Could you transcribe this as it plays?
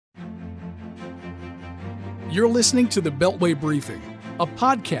You're listening to the Beltway Briefing, a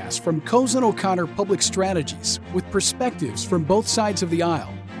podcast from Cozen O'Connor Public Strategies with perspectives from both sides of the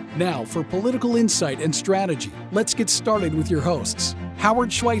aisle. Now, for political insight and strategy, let's get started with your hosts,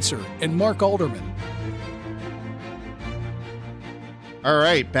 Howard Schweitzer and Mark Alderman. All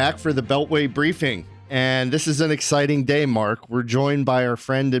right, back for the Beltway Briefing. And this is an exciting day, Mark. We're joined by our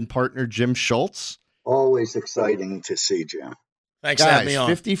friend and partner, Jim Schultz. Always exciting to see Jim. Thanks for having me on.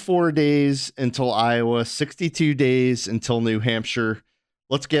 54 days until Iowa, 62 days until New Hampshire.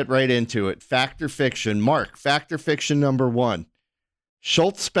 Let's get right into it. Fact or fiction? Mark, fact or fiction number one.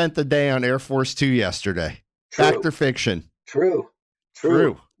 Schultz spent the day on Air Force Two yesterday. True. Fact or fiction? True.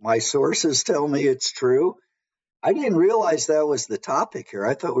 My sources tell me it's true. I didn't realize that was the topic here.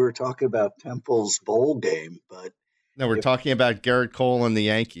 I thought we were talking about Temple's bowl game, but No, we're talking about Garrett Cole and the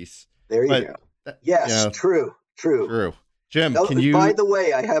Yankees. there you go. Yes, yeah. True. Jim, No, can you... By the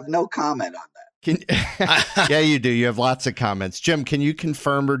way, I have no comment on that. Yeah, you do. You have lots of comments. Jim, can you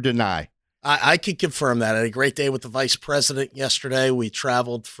confirm or deny? I can confirm that. I had a great day with the vice president yesterday. We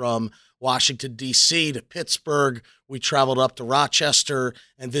traveled from Washington, D.C. to Pittsburgh. We traveled up to Rochester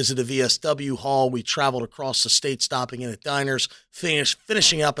and visited VSW Hall. We traveled across the state, stopping in at diners,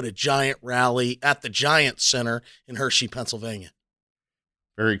 finishing up at a giant rally at the Giant Center in Hershey, Pennsylvania.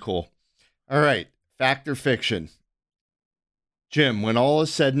 Very cool. All right. Fact or fiction? Jim, when all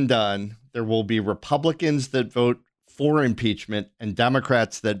is said and done, there will be Republicans that vote for impeachment and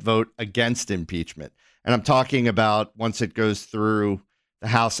Democrats that vote against impeachment. And I'm talking about once it goes through the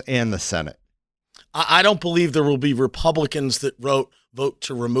House and the Senate. I don't believe there will be Republicans that vote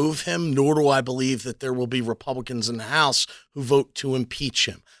to remove him, nor do I believe that there will be Republicans in the House who vote to impeach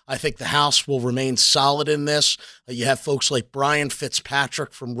him. I think the House will remain solid in this. You have folks like Brian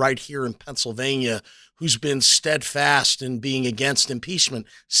Fitzpatrick from right here in Pennsylvania who's been steadfast in being against impeachment,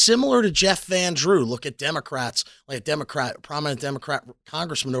 similar to Jeff Van Drew. Look at Democrats, like a prominent Democrat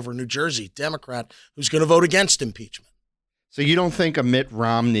congressman over in New Jersey, Democrat, who's going to vote against impeachment. So you don't think a Mitt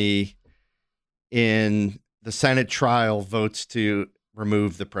Romney in the Senate trial votes to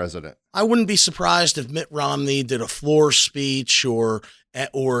remove the president? I wouldn't be surprised if Mitt Romney did a floor speech or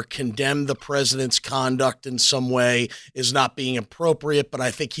condemned the president's conduct in some way as not being appropriate, but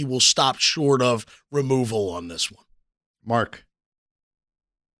I think he will stop short of removal on this one. Mark?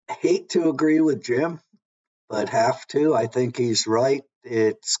 I hate to agree with Jim, but have to. I think he's right.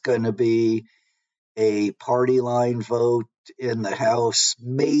 It's going to be a party line vote in the House.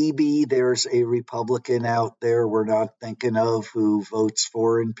 Maybe there's a Republican out there we're not thinking of who votes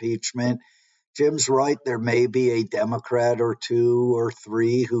for impeachment. Jim's right. There may be a Democrat or two or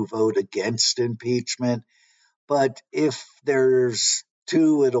three who vote against impeachment. But if there's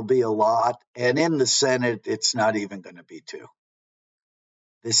two, it'll be a lot. And in the Senate, it's not even going to be two.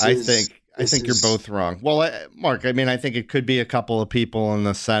 I think you're both wrong. Well, Mark, I mean, I think it could be a couple of people in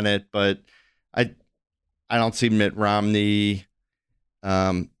the Senate, but I don't see Mitt Romney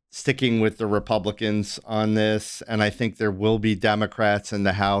sticking with the Republicans on this. And I think there will be Democrats in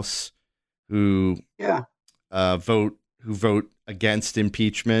the House who vote against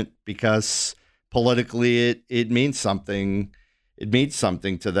impeachment because politically it means something. It means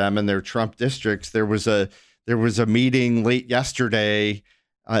something to them in their Trump districts. There was a meeting late yesterday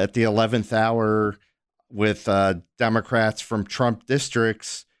at the 11th hour with Democrats from Trump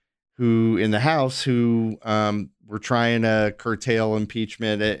districts who in the House who were trying to curtail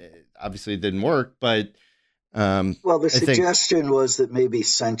impeachment. Obviously, it didn't work, but the suggestion was that maybe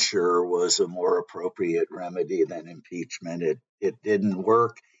censure was a more appropriate remedy than impeachment. It didn't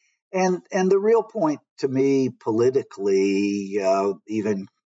work, and the real point to me, politically, even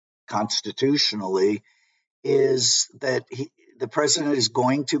constitutionally, is that the president is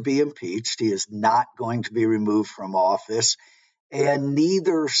going to be impeached. He is not going to be removed from office. And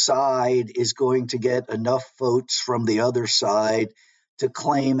neither side is going to get enough votes from the other side to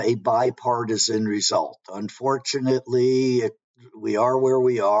claim a bipartisan result. Unfortunately, we are where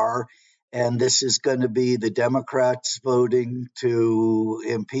we are, and this is going to be the Democrats voting to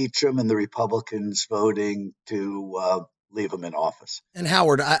impeach him and the Republicans voting to leave him in office. And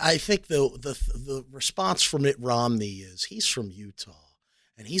Howard, I think the response from Mitt Romney is he's from Utah.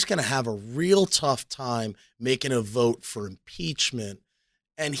 And he's going to have a real tough time making a vote for impeachment.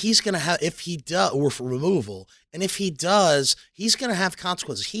 And he's going to have, if he does, or for removal. And if he does, he's going to have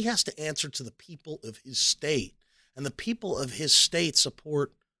consequences. He has to answer to the people of his state. And the people of his state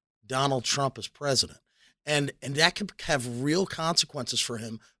support Donald Trump as president. And that could have real consequences for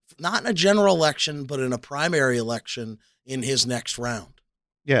him, not in a general election, but in a primary election in his next round.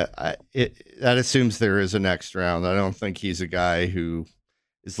 Yeah, that assumes there is a next round. I don't think he's a guy who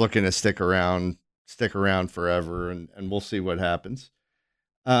is looking to stick around stick around forever, and we'll see what happens.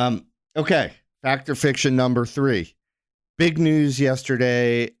 Okay, fact or fiction number 3. Big news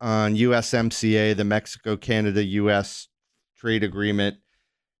yesterday on USMCA, the Mexico-Canada-U.S. trade agreement.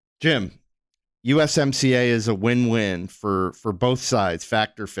 Jim, USMCA is a win-win for both sides,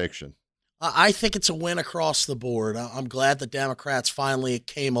 fact or fiction? I think it's a win across the board. I'm glad the Democrats finally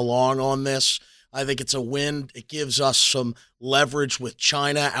came along on this. I think it's a win. It gives us some leverage with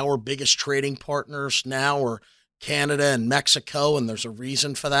China. Our biggest trading partners now are Canada and Mexico, and there's a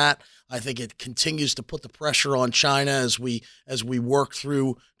reason for that. I think it continues to put the pressure on China as we work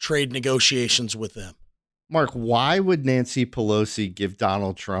through trade negotiations with them. Mark, why would Nancy Pelosi give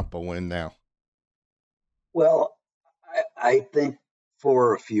Donald Trump a win now? Well, I think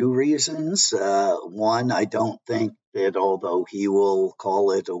for a few reasons. One, I don't think that although he will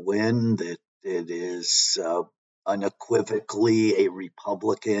call it a win, that it is unequivocally a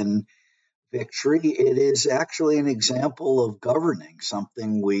Republican victory. It is actually an example of governing,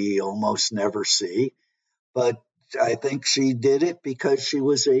 something we almost never see. But I think she did it because she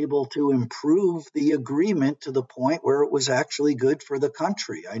was able to improve the agreement to the point where it was actually good for the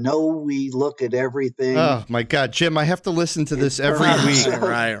country. I know we look at everything. Oh, my God, Jim, I have to listen to this every week.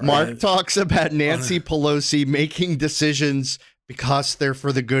 Right. Mark talks about Nancy Pelosi making decisions because they're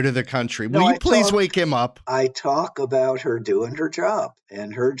for the good of the country. Will you please wake him up? I talk about her doing her job,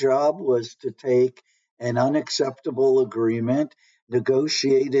 and her job was to take an unacceptable agreement,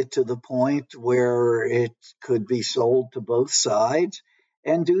 negotiate it to the point where it could be sold to both sides,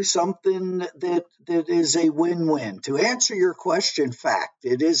 and do something that is a win-win. To answer your question, fact,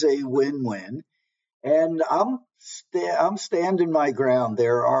 it is a win-win, and I'm standing my ground.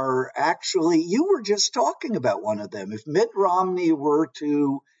 There are actually, you were just talking about one of them. If Mitt Romney were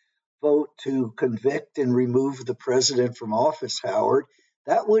to vote to convict and remove the president from office, Howard,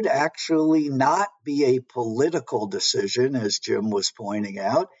 that would actually not be a political decision, as Jim was pointing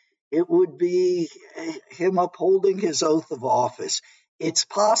out. It would be him upholding his oath of office. It's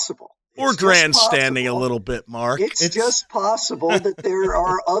possible. Or grandstanding a little bit, Mark. It's just possible that there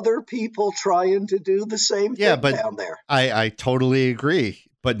are other people trying to do the same thing down there. I totally agree.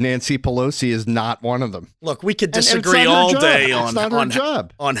 But Nancy Pelosi is not one of them. Look, we could disagree all day on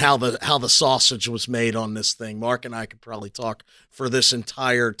how the sausage was made on this thing. Mark and I could probably talk for this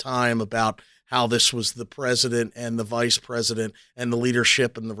entire time about how this was the president and the vice president and the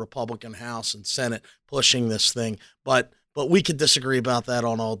leadership in the Republican House and Senate pushing this thing. But we could disagree about that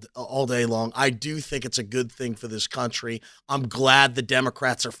on all day long. I do think it's a good thing for this country. I'm glad the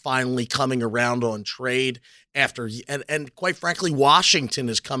Democrats are finally coming around on trade and quite frankly, Washington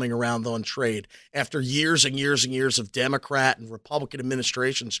is coming around on trade after years and years and years of Democrat and Republican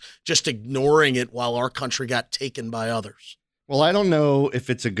administrations just ignoring it while our country got taken by others. Well, I don't know if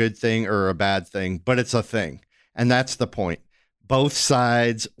it's a good thing or a bad thing, but it's a thing. And that's the point. Both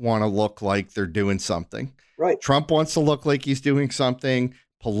sides want to look like they're doing something. Right. Trump wants to look like he's doing something.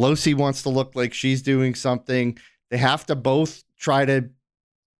 Pelosi wants to look like she's doing something. They have to both try to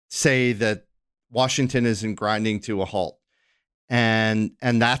say that Washington isn't grinding to a halt. And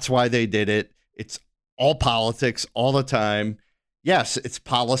that's why they did it. It's all politics all the time. Yes, it's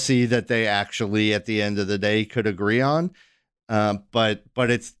policy that they actually, at the end of the day, could agree on. But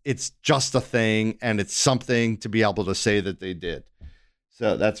it's just a thing, and it's something to be able to say that they did.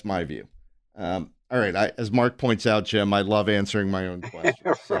 So that's my view. All right. As Mark points out, Jim, I love answering my own questions.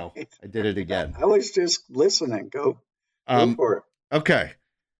 Right. So I did it again. I was just listening. Go for it. Okay.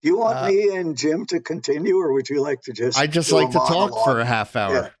 Do you want me and Jim to continue, or would you like to just I just like to talk for a half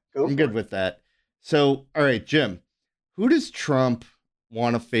hour. Yeah, I'm good with that. So, all right, Jim, who does Trump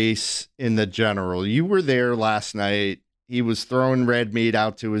want to face in the general? You were there last night. He was throwing red meat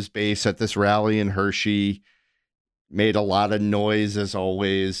out to his base at this rally in Hershey. Made a lot of noise, as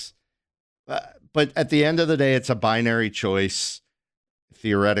always. But at the end of the day, it's a binary choice,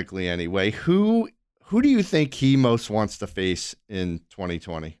 theoretically anyway. Who do you think he most wants to face in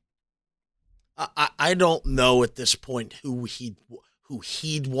 2020? I don't know at this point who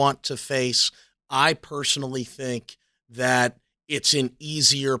he'd want to face. I personally think that it's an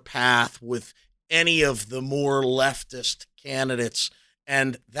easier path with any of the more leftist candidates,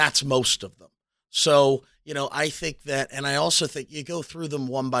 and that's most of them. So, I think that, and I also think you go through them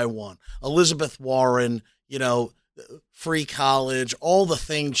one by one. Elizabeth Warren, free college, all the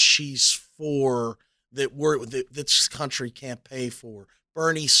things she's for that this country can't pay for.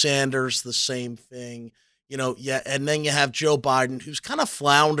 Bernie Sanders, the same thing, and then you have Joe Biden, who's kind of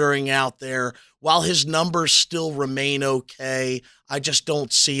floundering out there. While his numbers still remain okay, I just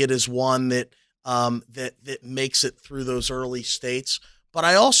don't see it as one that makes it through those early states. But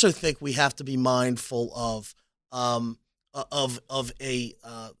I also think we have to be mindful of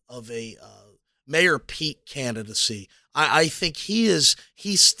Mayor Pete candidacy. I think he's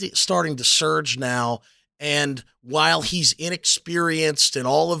starting to surge now. And while he's inexperienced and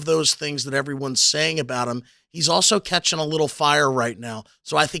all of those things that everyone's saying about him, he's also catching a little fire right now.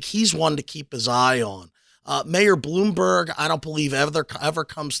 So I think he's one to keep his eye on. Mayor Bloomberg, I don't believe ever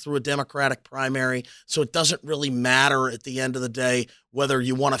comes through a Democratic primary, so it doesn't really matter at the end of the day whether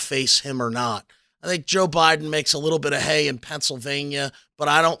you want to face him or not. I think Joe Biden makes a little bit of hay in Pennsylvania, but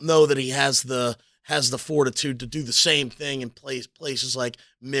I don't know that he has the fortitude to do the same thing in places like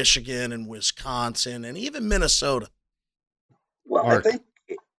Michigan and Wisconsin and even Minnesota. Well, Mark. I think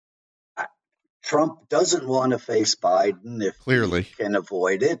Trump doesn't want to face Biden if Clearly he can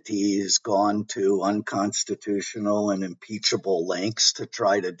avoid it. He's gone to unconstitutional and impeachable lengths to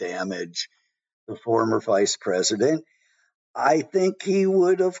try to damage the former vice president. I think he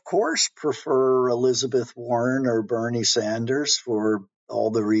would, of course, prefer Elizabeth Warren or Bernie Sanders for all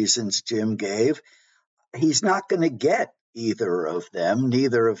the reasons Jim gave. He's not going to get either of them.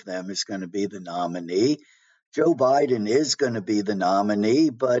 Neither of them is going to be the nominee. Joe Biden is going to be the nominee,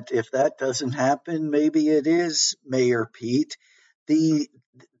 but if that doesn't happen, maybe it is Mayor Pete.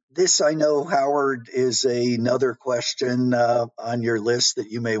 This, I know, Howard, is another question on your list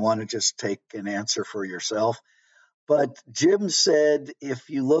that you may want to just take an answer for yourself. But Jim said if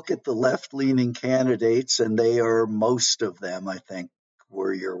you look at the left-leaning candidates, and they are most of them, I think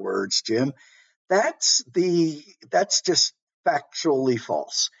were your words, Jim, that's just factually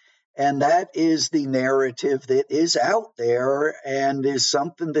false. And that is the narrative that is out there and is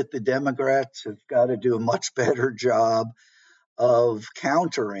something that the Democrats have got to do a much better job of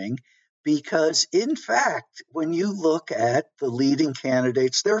countering. Because, in fact, when you look at the leading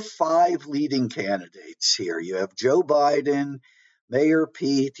candidates, there are 5 leading candidates here. You have Joe Biden, Mayor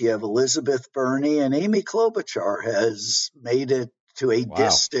Pete, you have Elizabeth Bernie, and Amy Klobuchar has made it to a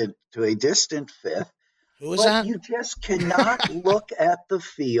distant 5th. Who is that? You just cannot look at the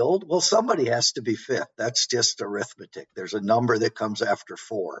field. Well, somebody has to be 5th. That's just arithmetic. There's a number that comes after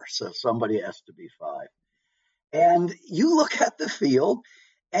 4, so somebody has to be 5. And you look at the field,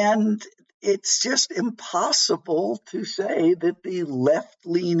 and it's just impossible to say that the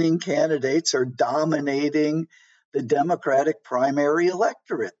left-leaning candidates are dominating the Democratic primary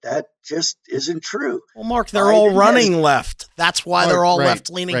electorate. That just isn't true. Well, Mark, they're all running left. That's why they're all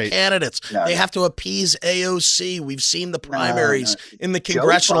left-leaning candidates. They have to appease AOC. We've seen the primaries in the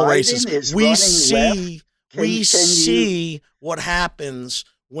congressional races. We see what happens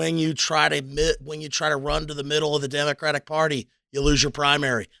when you try to run to the middle of the Democratic Party. You lose your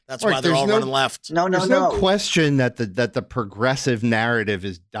primary. That's why they're all running left. There's no question that the progressive narrative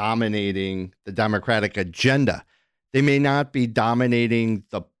is dominating the Democratic agenda. They may not be dominating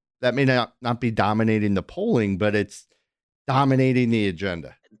the polling, but it's dominating the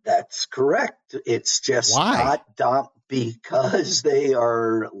agenda. That's correct. It's just not because they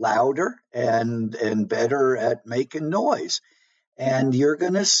are louder and better at making noise. And you're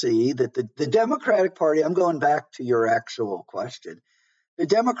going to see that the Democratic Party, I'm going back to your actual question, the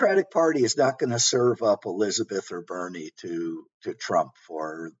Democratic Party is not going to serve up Elizabeth or Bernie to Trump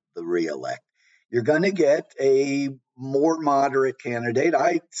for the reelect. You're going to get a more moderate candidate.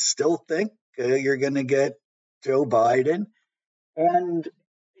 I still think you're going to get Joe Biden. And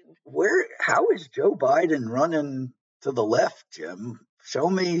how is Joe Biden running to the left, Jim? Show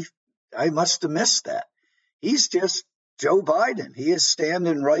me. I must have missed that. He's just Joe Biden. He is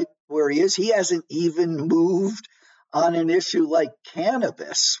standing right where he is. He hasn't even moved on an issue like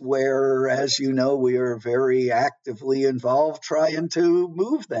cannabis, where, as you know, we are very actively involved trying to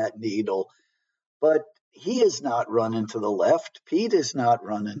move that needle. But he is not running to the left. Pete is not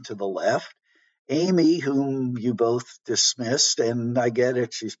running to the left. Amy, whom you both dismissed, and I get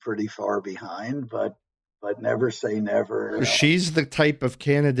it, she's pretty far behind, but never say never. She's the type of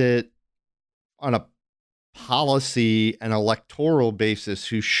candidate on a policy and electoral basis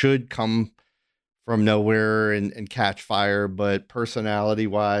who should come from nowhere and catch fire, but personality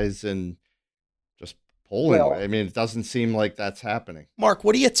wise and just polling, I mean, it doesn't seem like that's happening. Mark,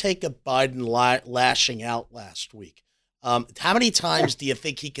 what do you take of Biden lashing out last week? How many times do you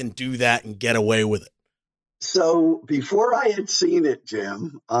think he can do that and get away with it? So before I had seen it,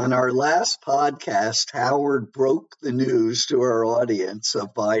 Jim, on our last podcast, Howard broke the news to our audience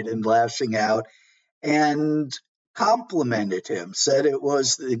of Biden lashing out and complimented him, said it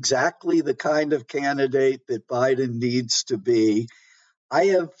was exactly the kind of candidate that Biden needs to be. I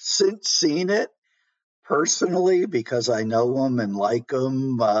have since seen it personally because I know him and like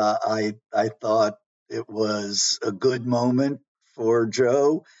him. I thought it was a good moment for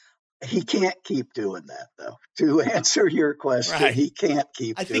Joe. He can't keep doing that, though. To answer your question, Right. he can't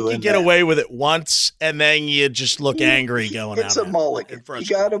keep doing that. I think you get away with it once, and then you just look angry going out. It's a mulligan. He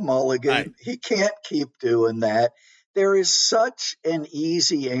got a mulligan. Right. He can't keep doing that. There is such an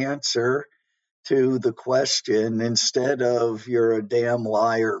easy answer to the question. Instead of "you're a damn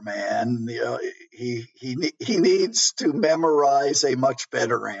liar, man," he needs to memorize a much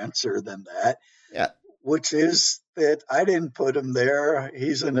better answer than that. Yeah. Which is that I didn't put him there.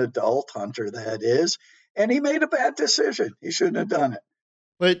 He's an adult, Hunter, that is. And he made a bad decision. He shouldn't have done it.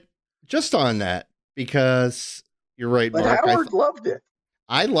 But just on that, because you're right, but Mark. Howard loved it.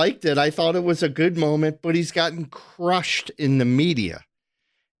 I liked it. I thought it was a good moment, but he's gotten crushed in the media.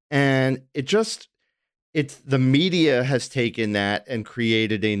 And it's the media has taken that and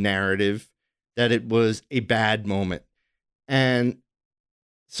created a narrative that it was a bad moment. And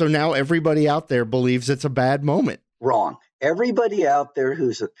so now everybody out there believes it's a bad moment. Wrong. Everybody out there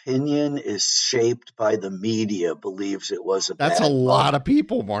whose opinion is shaped by the media believes it was a bad moment. That's a lot of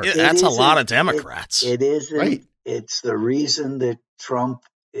people, Mark. That's a lot of Democrats. It isn't. Right. It's the reason that Trump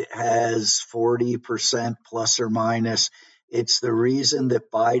has 40% plus or minus. It's the reason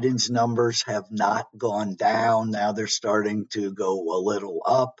that Biden's numbers have not gone down. Now they're starting to go a little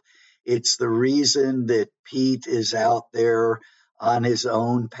up. It's the reason that Pete is out there on his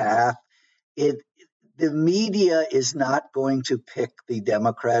own path. The media is not going to pick the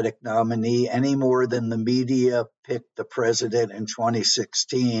Democratic nominee any more than the media picked the president in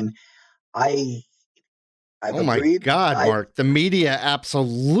 2016. Oh my God, Mark. The media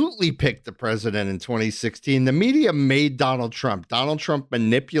absolutely picked the president in 2016. The media made Donald Trump. Donald Trump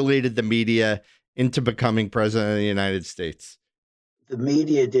manipulated the media into becoming president of the United States. The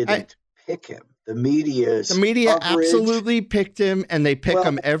media didn't pick him. The media absolutely picked him, and they pick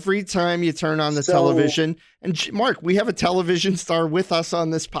him every time you turn on the television. And Mark, we have a television star with us on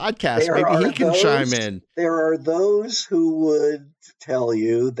this podcast. Maybe he can chime in. There are those who would tell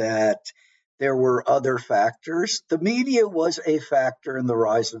you that there were other factors. The media was a factor in the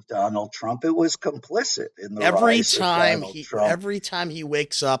rise of Donald Trump. It was complicit in the rise of Donald Trump. Every time he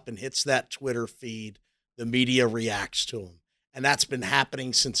wakes up and hits that Twitter feed, the media reacts to him. And that's been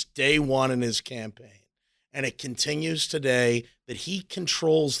happening since day one in his campaign. And it continues today that he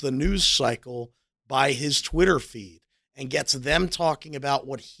controls the news cycle by his Twitter feed and gets them talking about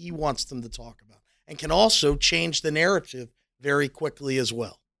what he wants them to talk about, and can also change the narrative very quickly as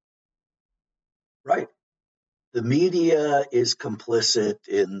well. Right. The media is complicit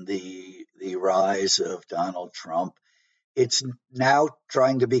in the rise of Donald Trump. It's now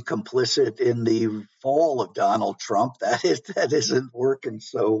trying to be complicit in the fall of Donald Trump. That isn't working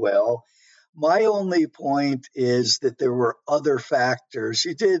so well. My only point is that there were other factors.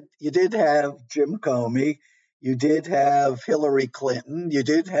 You did have Jim Comey. You did have Hillary Clinton. You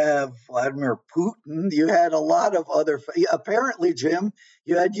did have Vladimir Putin. You had a lot of other. Apparently, Jim,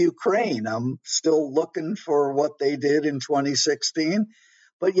 you had Ukraine. I'm still looking for what they did in 2016.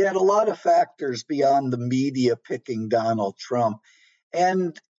 But you had a lot of factors beyond the media picking Donald Trump.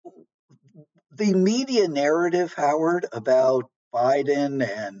 And the media narrative, Howard, about Biden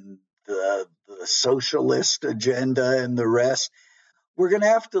and the socialist agenda and the rest, we're going to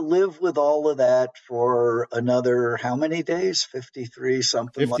have to live with all of that for another, how many days? 53,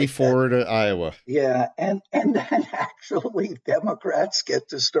 something 54 like that. 54 to Iowa. Yeah, and then actually Democrats get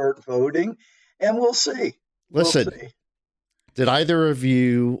to start voting, and we'll see. Listen. We'll see. Did either of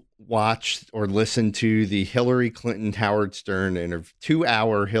you watch or listen to the Hillary Clinton Howard Stern interview?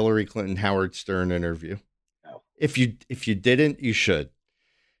 2-hour Hillary Clinton Howard Stern interview. No. If you didn't, you should,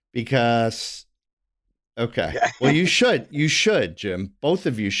 because well, you should, Jim. Both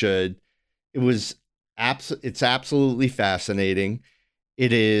of you should. It's absolutely fascinating.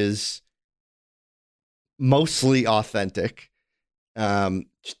 It is mostly authentic.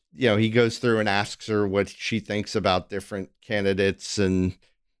 He goes through and asks her what she thinks about different candidates, and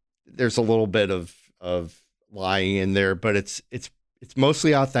there's a little bit of lying in there, but it's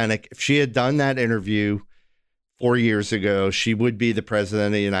mostly authentic. If she had done that interview 4 years ago, she would be the president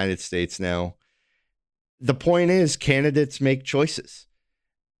of the United States now. The point is, candidates make choices,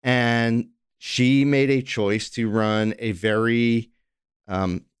 and she made a choice to run a very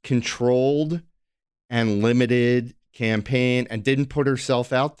controlled and limited campaign and didn't put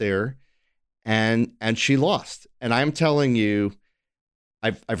herself out there, and she lost. And I'm telling you,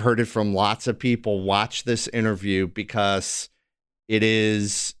 I've heard it from lots of people. Watch this interview, because it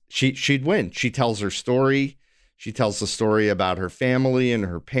is she'd win. She tells her story. She tells the story about her family and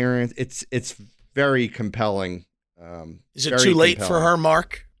her parents. It's very compelling. Is it too late for her,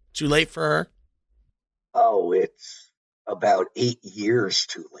 Mark? Too late for her? Oh, about 8 years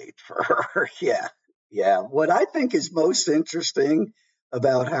too late for her. Yeah. Yeah. What I think is most interesting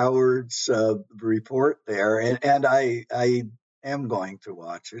about Howard's report there, and I am going to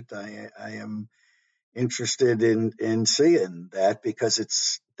watch it. I am interested in seeing that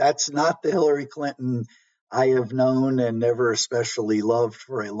because that's not the Hillary Clinton I have known and never especially loved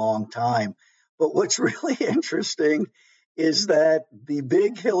for a long time. But what's really interesting is that the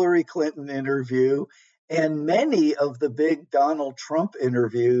big Hillary Clinton interview and many of the big Donald Trump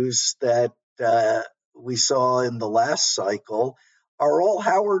interviews that we saw in the last cycle are all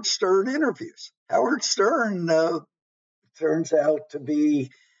Howard Stern interviews. Howard Stern turns out to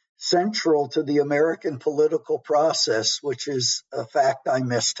be central to the American political process, which is a fact I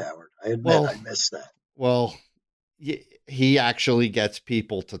missed, Howard. I admit I missed that. Well, he actually gets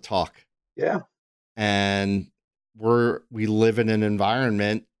people to talk. Yeah. And we live in an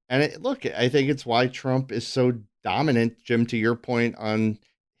environment, and I think it's why Trump is so dominant, Jim, to your point on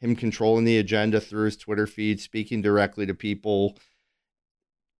him controlling the agenda through his Twitter feed, speaking directly to people,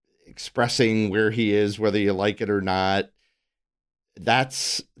 expressing where he is, whether you like it or not.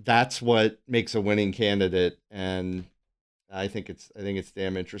 That's what makes a winning candidate, and I think it's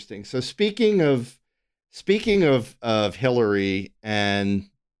damn interesting. So speaking of Hillary and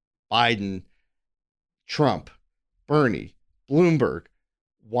Biden, Trump, Bernie, Bloomberg,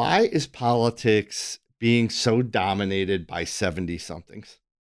 why is politics being so dominated by 70-somethings?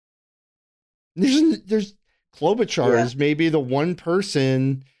 There's Klobuchar is maybe the one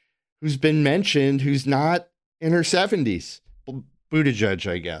person who's been mentioned who's not in her 70s. Buttigieg,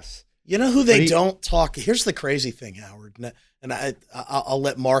 I guess. You know who they don't talk. Here's the crazy thing, Howard, and I'll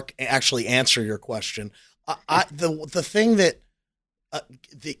let Mark actually answer your question. The thing that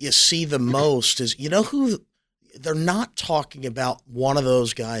you see the most is, you know who they're not talking about, one of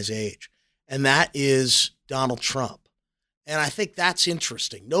those guys' age, and that is Donald Trump. And I think that's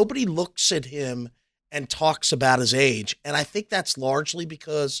interesting. Nobody looks at him and talks about his age, and I think that's largely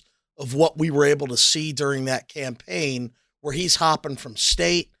because of what we were able to see during that campaign, where he's hopping from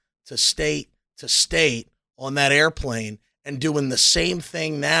state to state to state on that airplane and doing the same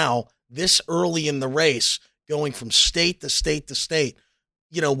thing now this early in the race, going from state to state to state,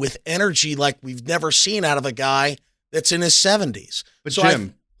 with energy like we've never seen out of a guy that's in his 70s. But so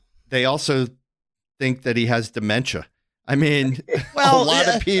Jim, they also think that he has dementia. I mean, well, a lot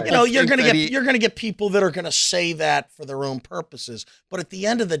of people. You're going to get people that are going to say that for their own purposes. But at the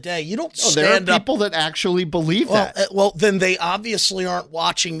end of the day, you don't stand up. There are people that actually believe that. Well, then they obviously aren't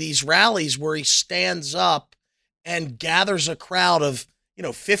watching these rallies where he stands up and gathers a crowd of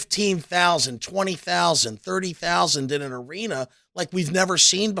 15,000, 20,000, 30,000 in an arena like we've never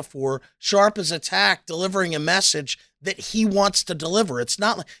seen before, sharp as a tack, delivering a message that he wants to deliver. It's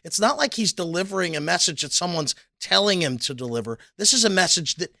not like he's delivering a message that someone's telling him to deliver. This is a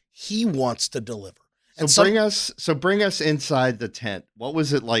message that he wants to deliver. Bring us inside the tent. What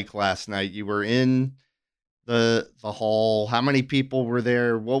was it like last night? You were in the hall. How many people were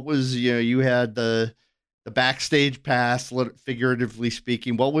there? What was, you had the backstage pass, figuratively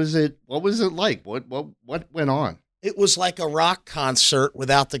speaking. What was it like? What went on? It was like a rock concert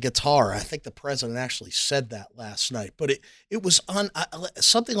without the guitar. I think the president actually said that last night, but it was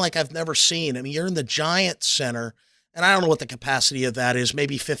something like I've never seen. I mean, you're in the Giant Center, and I don't know what the capacity of that is,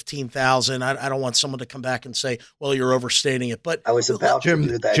 maybe 15,000. I don't want someone to come back and say, well, you're overstating it. But I was about to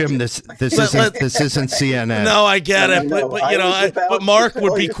do that. Jim, this isn't CNN. No, I get it. But Mark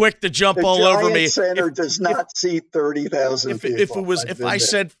would be quick to jump all over me. The Center does not seat 30,000 people. If I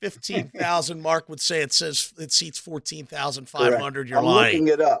said 15,000, Mark would say it seats 14,500. You're lying. I'm looking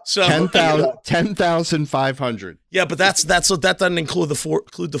it up. So 10,500. Yeah, but that doesn't include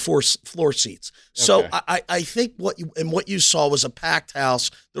the floor seats. So okay. I think what you saw was a packed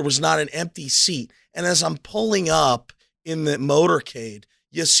house. There was not an empty seat. And as I'm pulling up in the motorcade,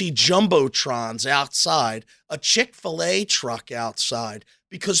 you see jumbotrons outside, a Chick-fil-A truck outside,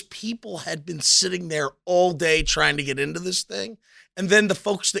 because people had been sitting there all day trying to get into this thing. And then the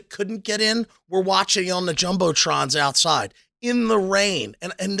folks that couldn't get in were watching on the jumbotrons outside in the rain.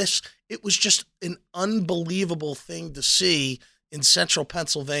 And it was just an unbelievable thing to see in central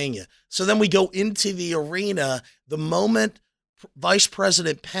Pennsylvania. So then we go into the arena. The moment Vice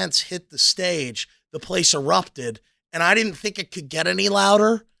President Pence hit the stage, the place erupted. And I didn't think it could get any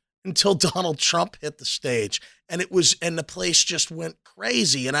louder until Donald Trump hit the stage. And the place just went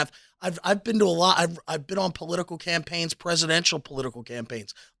crazy. And I've been to a lot. I've been on political campaigns, presidential political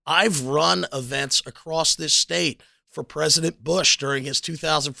campaigns. I've run events across this state for President Bush during his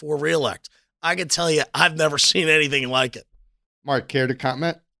 2004 reelect. I can tell you, I've never seen anything like it. Mark, care to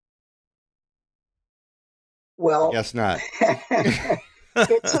comment? Well, guess not.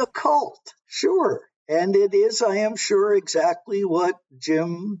 It's a cult, sure. And it is, I am sure, exactly what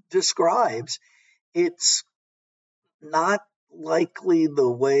Jim describes. It's not likely the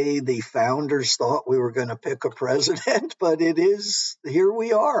way the founders thought we were going to pick a president, but it is, here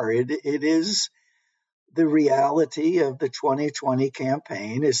we are. It is the reality of the 2020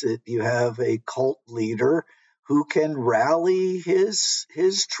 campaign, is that you have a cult leader who can rally his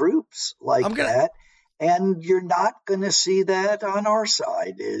troops like that. And you're not going to see that on our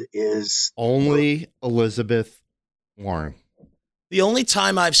side. Is only Elizabeth Warren. The only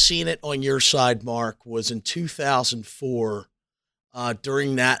time I've seen it on your side, Mark, was in 2004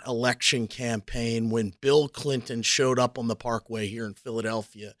 during that election campaign when Bill Clinton showed up on the Parkway here in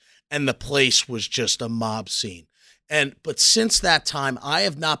Philadelphia, and the place was just a mob scene. But since that time, I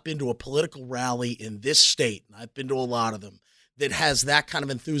have not been to a political rally in this state, and I've been to a lot of them, that has that kind of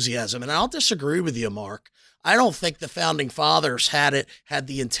enthusiasm. And I'll disagree with you, Mark. I don't think the founding fathers had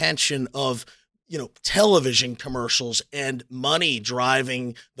the intention of, television commercials and money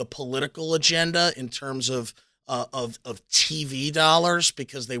driving the political agenda in terms of TV dollars,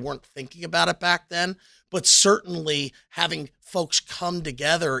 because they weren't thinking about it back then. But certainly having folks come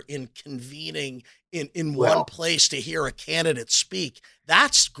together in convening in one place to hear a candidate speak,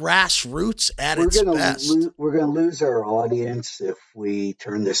 that's grassroots at its best. We're going to lose our audience if we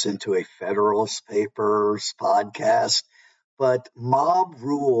turn this into a Federalist Papers podcast. But mob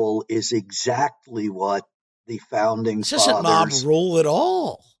rule is exactly what the founding fathers... This isn't mob rule at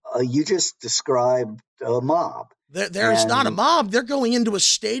all. You just described a mob. There's not a mob. They're going into a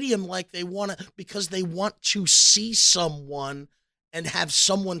stadium like they want to, because they want to see someone and have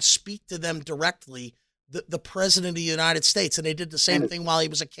someone speak to them directly, the president of the United States. And they did the same thing while he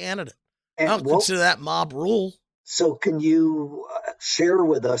was a candidate. I don't consider that mob rule. So can you share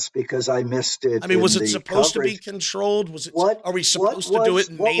with us, because I missed it? I mean, was it supposed to be controlled? Was it? Are we supposed to do it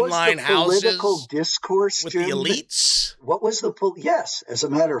in mainline houses? Political discourse with Jim, the elites? What was yes, as a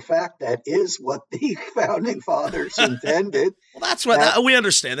matter of fact, that is what the founding fathers intended. Well, that's what we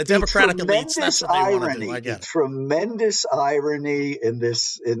understand. The Democratic elites. That's what they want to do. I get it. Tremendous irony in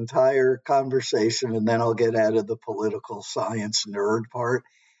this entire conversation, and then I'll get out of the political science nerd part,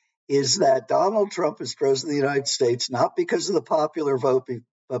 is that Donald Trump is president of the United States, not because of the popular vote,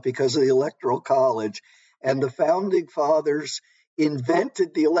 but because of the Electoral College. And the founding fathers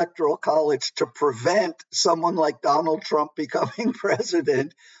invented the Electoral College to prevent someone like Donald Trump becoming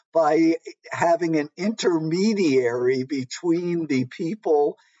president by having an intermediary between the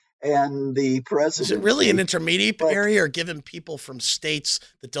people and the president. Is it really an intermediary, or giving people from states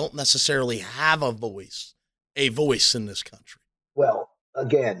that don't necessarily have a voice in this country? Well,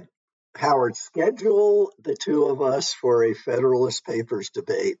 again, Howard, schedule the two of us for a Federalist Papers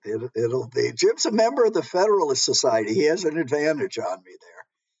debate. It'll be, Jim's a member of the Federalist Society. He has an advantage on me there.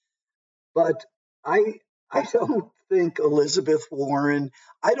 But I don't think Elizabeth Warren,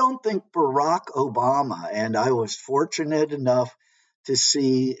 I don't think Barack Obama, and I was fortunate enough to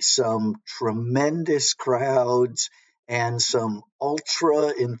see some tremendous crowds and some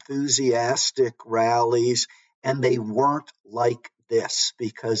ultra enthusiastic rallies, and they weren't like this,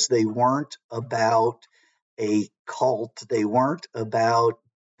 because they weren't about a cult. They weren't about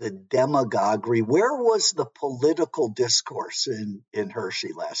the demagoguery. Where was the political discourse in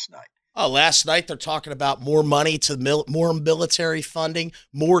Hershey last night? Oh, last night they're talking about more money to more military funding,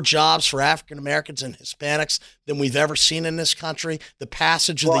 more jobs for African Americans and Hispanics than we've ever seen in this country. The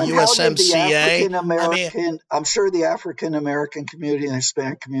passage of the USMCA. I'm sure the African American community and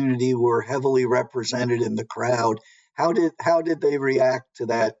Hispanic community were heavily represented in the crowd. How did they react to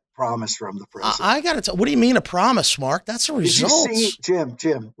that promise from the president? I got to tell. What do you mean a promise, Mark? That's a result. Did you see,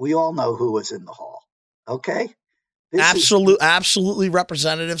 Jim? We all know who was in the hall. Okay. Absolutely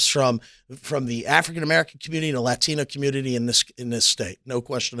representatives from the African American community and the Latino community in this state. No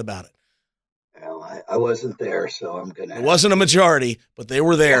question about it. Well, I wasn't there, so I'm gonna. It wasn't a majority, but they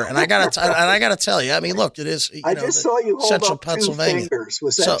were there, and I gotta tell you. I mean, look, it is. I just saw you hold Central up Pennsylvania. 2 fingers.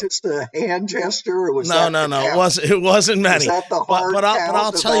 Was that just a hand gesture, or was no? It wasn't many. Was that the hard but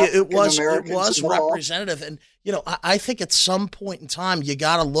I'll tell you, it was representative, and I think at some point in time, you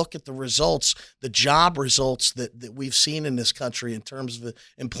got to look at the results, the job results that we've seen in this country in terms of the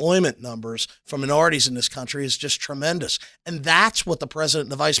employment numbers for minorities in this country is just tremendous. And that's what the president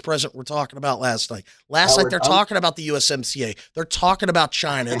and the vice president were talking about last night. Last night, they're talking about the USMCA. They're talking about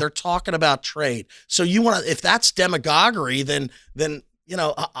China. They're talking about trade. So if that's demagoguery, then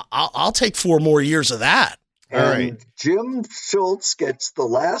I'll take 4 more years of that. And all right. Jim Schultz gets the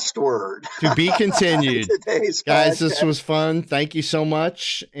last word. To be continued. Today's Guys, podcast. this was fun. Thank you so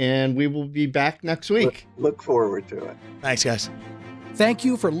much. And we will be back next week. Look forward to it. Thanks, guys. Thank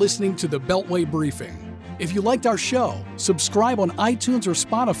you for listening to the Beltway Briefing. If you liked our show, subscribe on iTunes or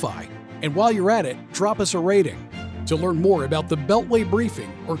Spotify. And while you're at it, drop us a rating. To learn more about the Beltway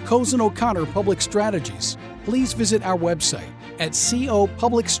Briefing or Cozen O'Connor Public Strategies, please visit our website at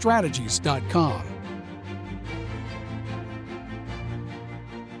copublicstrategies.com.